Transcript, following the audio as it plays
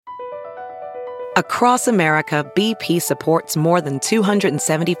Across America, BP supports more than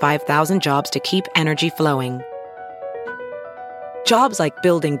 275,000 jobs to keep energy flowing. Jobs like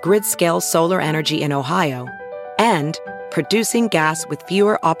building grid-scale solar energy in Ohio and producing gas with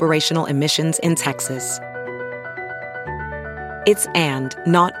fewer operational emissions in Texas. It's and,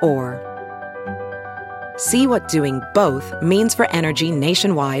 not or. See what doing both means for energy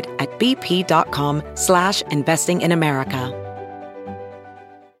nationwide at bp.com/investing in America.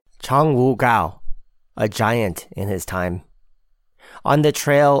 Chang Wu Gao, a giant in his time. On the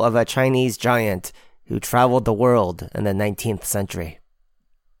trail of a Chinese giant who traveled the world in the 19th century.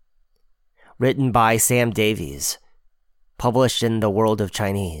 Written by Sam Davies. Published in The World of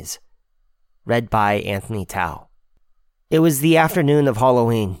Chinese. Read by Anthony Tao. It was the afternoon of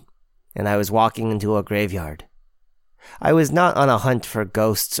Halloween, and I was walking into a graveyard. I was not on a hunt for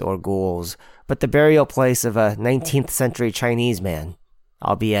ghosts or ghouls, but the burial place of a 19th century Chinese man,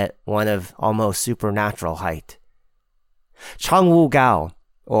 albeit one of almost supernatural height. Chang Wu Gao,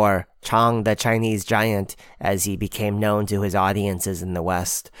 or Chang the Chinese Giant, as he became known to his audiences in the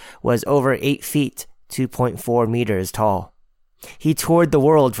West, was over 8 feet, 2.4 meters tall. He toured the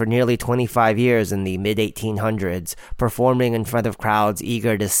world for nearly 25 years in the mid-1800s, performing in front of crowds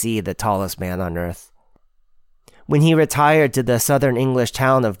eager to see the tallest man on earth. When he retired to the southern English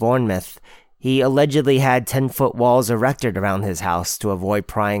town of Bournemouth, he allegedly had 10-foot walls erected around his house to avoid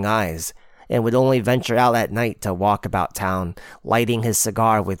prying eyes, and would only venture out at night to walk about town, lighting his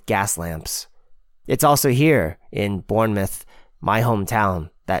cigar with gas lamps. It's also here, in Bournemouth, my hometown,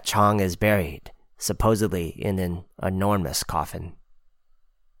 that Chang is buried, supposedly in an enormous coffin.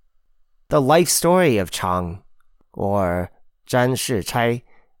 The life story of Chang, or Zhan Shichai,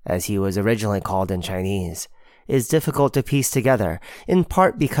 as he was originally called in Chinese, is difficult to piece together, in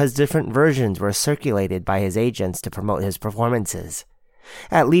part because different versions were circulated by his agents to promote his performances.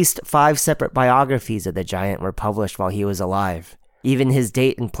 At least 5 separate biographies of the giant were published while he was alive. Even his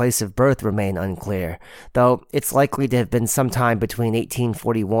date and place of birth remain unclear, though it's likely to have been sometime between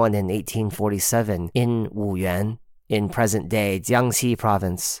 1841 and 1847 in Wuyuan, in present-day Jiangxi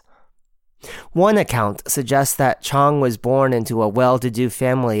province. One account suggests that Chang was born into a well-to-do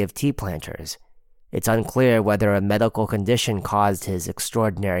family of tea planters. It's unclear whether a medical condition caused his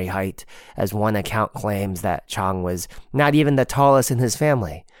extraordinary height, as one account claims that Chang was not even the tallest in his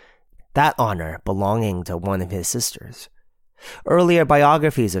family, that honor belonging to one of his sisters. Earlier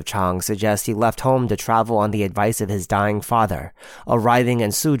biographies of Chang suggest he left home to travel on the advice of his dying father, arriving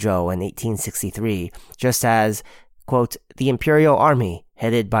in Suzhou in 1863, just as, quote, the imperial army,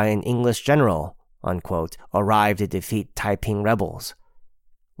 headed by an English general, unquote, arrived to defeat Taiping rebels.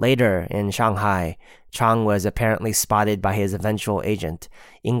 Later, in Shanghai, Chang was apparently spotted by his eventual agent,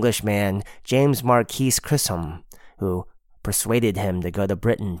 Englishman James Marquis Chisholm, who persuaded him to go to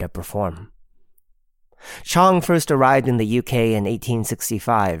Britain to perform. Chang first arrived in the UK in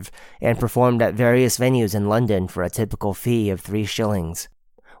 1865 and performed at various venues in London for a typical fee of 3 shillings.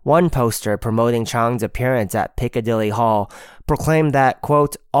 One poster promoting Chang's appearance at Piccadilly Hall proclaimed that,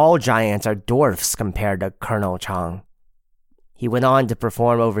 quote, all giants are dwarfs compared to Colonel Chang. He went on to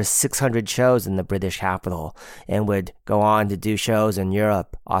perform over 600 shows in the British capital and would go on to do shows in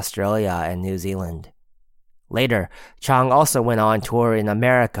Europe, Australia, and New Zealand. Later, Chang also went on tour in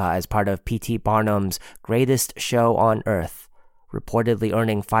America as part of P.T. Barnum's Greatest Show on Earth, reportedly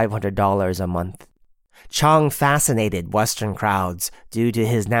earning $500 a month. Chang fascinated Western crowds due to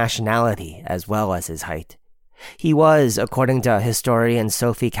his nationality as well as his height. He was, according to historian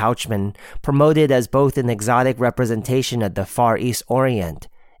Sophie Couchman, promoted as both an exotic representation of the Far East Orient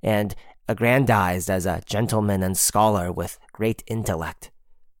and aggrandized as a gentleman and scholar with great intellect.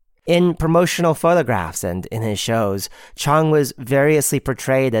 In promotional photographs and in his shows, Chang was variously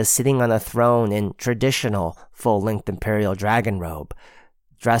portrayed as sitting on a throne in traditional full-length imperial dragon robe,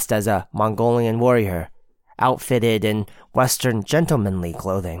 dressed as a Mongolian warrior, outfitted in Western gentlemanly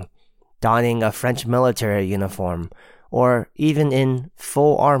clothing, donning a French military uniform, or even in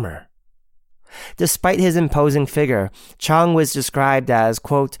full armor. Despite his imposing figure, Chang was described as,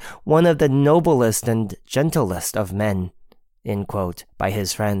 quote, one of the noblest and gentlest of men, end quote, by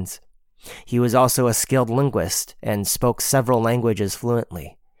his friends. He was also a skilled linguist and spoke several languages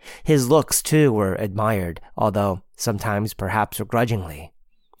fluently. His looks, too, were admired, although sometimes perhaps begrudgingly.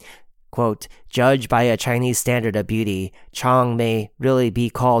 Quote, judged by a Chinese standard of beauty, Chang may really be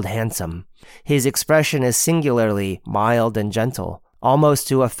called handsome. His expression is singularly mild and gentle, almost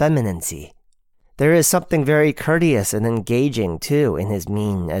to effeminacy. There is something very courteous and engaging, too, in his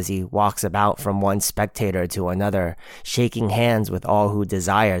mien as he walks about from one spectator to another, shaking hands with all who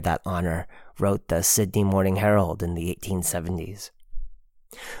desire that honor, wrote the Sydney Morning Herald in the 1870s.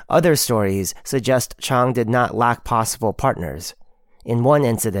 Other stories suggest Chang did not lack possible partners. In one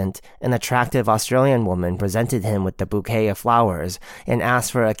incident, an attractive Australian woman presented him with a bouquet of flowers and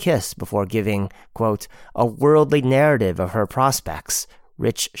asked for a kiss before giving, quote, a worldly narrative of her prospects,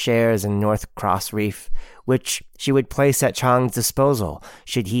 rich shares in North Cross Reef, which she would place at Chang's disposal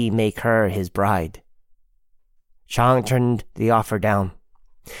should he make her his bride. Chang turned the offer down.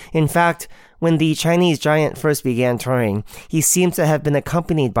 In fact, when the Chinese giant first began touring, he seems to have been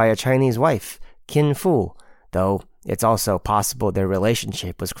accompanied by a Chinese wife, Kin Fu, though it's also possible their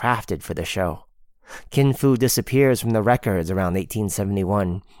relationship was crafted for the show. Kin Fu disappears from the records around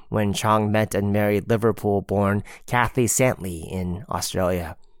 1871, when Chang met and married Liverpool-born Kathy Santley in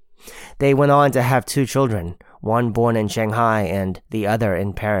Australia. They went on to have 2 children, one born in Shanghai and the other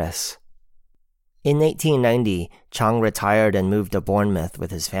in Paris. In 1890, Chang retired and moved to Bournemouth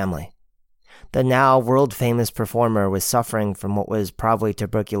with his family. The now world-famous performer was suffering from what was probably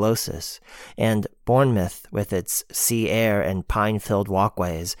tuberculosis, and Bournemouth, with its sea air and pine-filled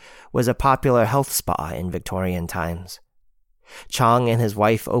walkways, was a popular health spa in Victorian times. Chang and his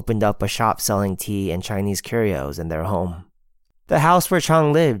wife opened up a shop selling tea and Chinese curios in their home. The house where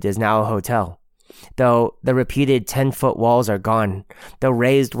Chang lived is now a hotel. Though the repeated 10-foot walls are gone, the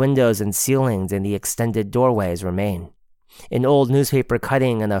raised windows and ceilings and the extended doorways remain. An old newspaper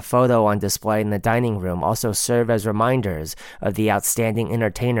cutting and a photo on display in the dining room also serve as reminders of the outstanding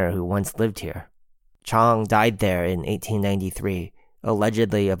entertainer who once lived here. Chang died there in 1893,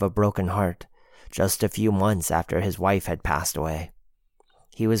 allegedly of a broken heart, just a few months after his wife had passed away.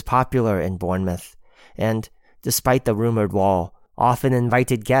 He was popular in Bournemouth, and, despite the rumored wall, often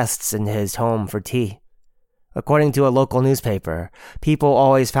invited guests into his home for tea. According to a local newspaper, people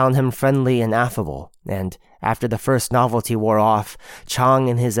always found him friendly and affable, and after the first novelty wore off, Chang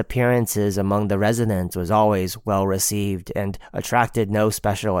and his appearances among the residents was always well received and attracted no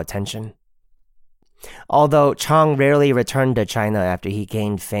special attention. Although Chang rarely returned to China after he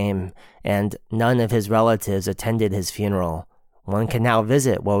gained fame, and none of his relatives attended his funeral, one can now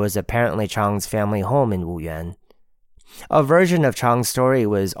visit what was apparently Chang's family home in Wuyuan. A version of Chang's story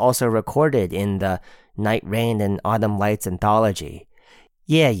was also recorded in the Night Rain and Autumn Lights anthology,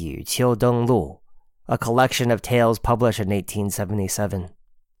 夜雨秋灯录, a collection of tales published in 1877.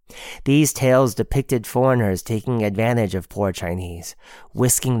 These tales depicted foreigners taking advantage of poor Chinese,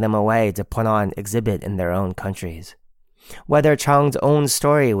 whisking them away to put on exhibit in their own countries. Whether Chang's own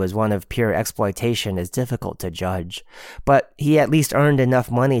story was one of pure exploitation is difficult to judge, but he at least earned enough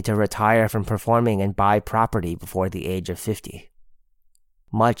money to retire from performing and buy property before the age of 50.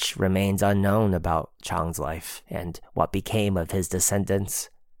 Much remains unknown about Chang's life and what became of his descendants.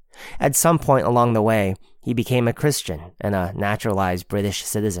 At some point along the way, he became a Christian and a naturalized British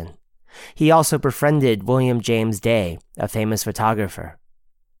citizen. He also befriended William James Day, a famous photographer.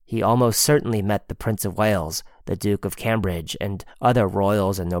 He almost certainly met the Prince of Wales, the Duke of Cambridge, and other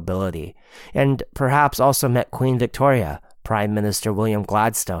royals and nobility, and perhaps also met Queen Victoria, Prime Minister William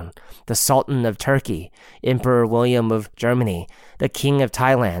Gladstone, the Sultan of Turkey, Emperor William of Germany, the King of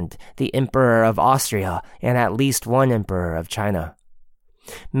Thailand, the Emperor of Austria, and at least one Emperor of China.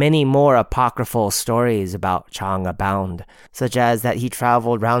 Many more apocryphal stories about Chang abound, such as that he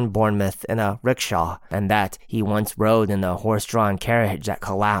traveled round Bournemouth in a rickshaw, and that he once rode in a horse-drawn carriage that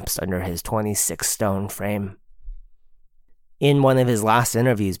collapsed under his 26-stone frame. In one of his last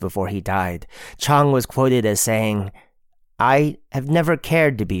interviews before he died, Chang was quoted as saying, "I have never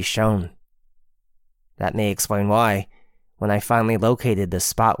cared to be shown." That may explain why, when I finally located the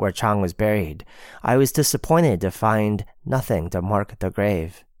spot where Chang was buried, I was disappointed to find nothing to mark the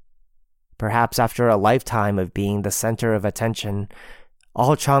grave. Perhaps after a lifetime of being the center of attention,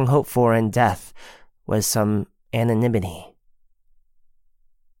 all Chang hoped for in death was some anonymity.